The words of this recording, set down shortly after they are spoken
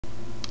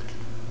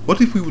What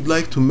if we would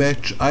like to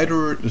match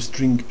either the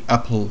string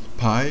apple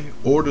pie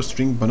or the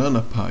string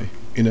banana pie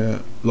in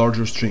a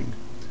larger string?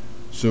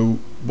 So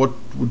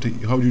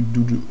how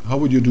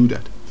would you do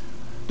that?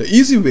 The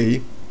easy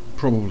way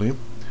probably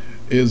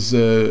is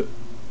to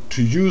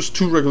use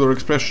two regular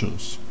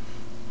expressions.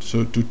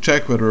 So to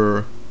check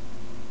whether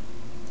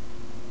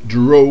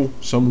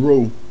some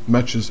row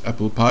matches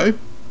apple pie,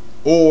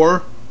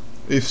 or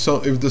if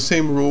the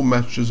same row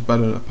matches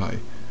banana pie,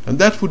 and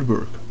that would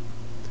work.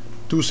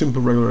 Two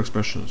simple regular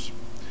expressions.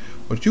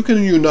 But you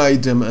can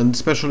unite them, and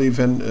especially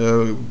when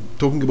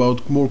talking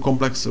about more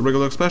complex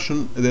regular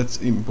expression, that's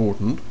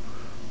important.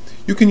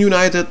 You can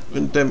unite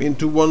them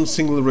into one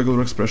single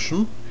regular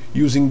expression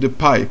using the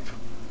pipe,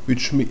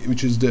 which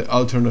is the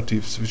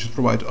alternatives, which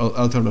provide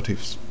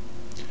alternatives.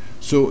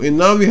 So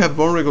now we have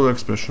one regular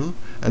expression,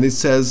 and it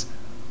says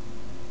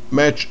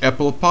match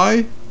apple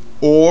pie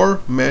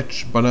or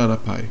match banana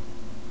pie,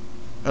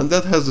 and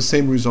that has the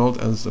same result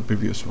as the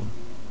previous one.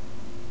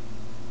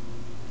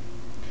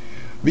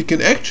 We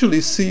can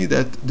actually see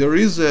that there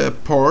is a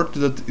part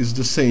that is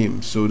the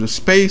same, so the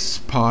space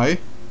pie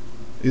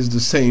is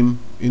the same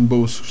in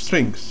both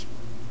strings,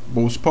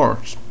 both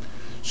parts.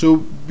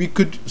 So we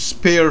could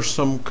spare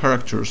some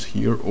characters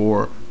here,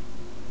 or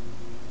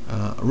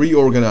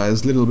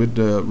reorganize a little bit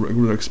the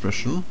regular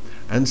expression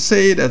and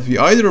say that we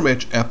either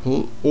match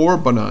apple or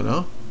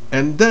banana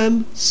and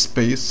then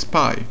space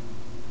pie.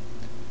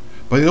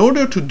 But in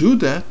order to do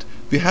that,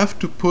 we have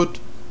to put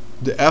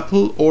the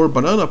apple or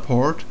banana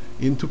part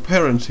into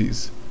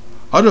parentheses.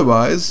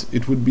 Otherwise,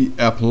 it would be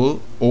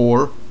apple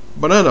or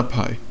banana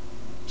pie.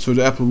 So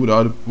the apple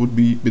would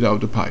be without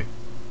the pie.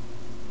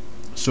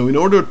 So in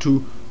order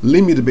to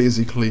limit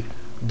basically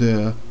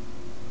the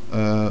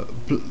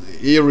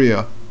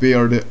area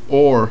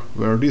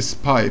where this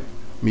pipe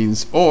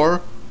means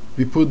or,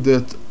 we put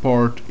that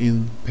part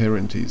in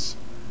parentheses.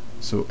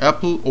 So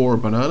apple or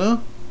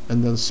banana,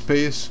 and then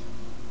space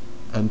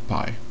and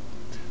pie.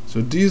 So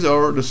these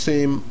have the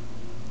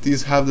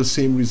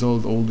same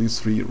result, all these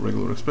three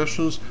regular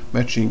expressions,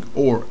 matching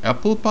or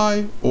apple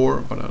pie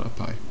or banana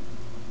pie.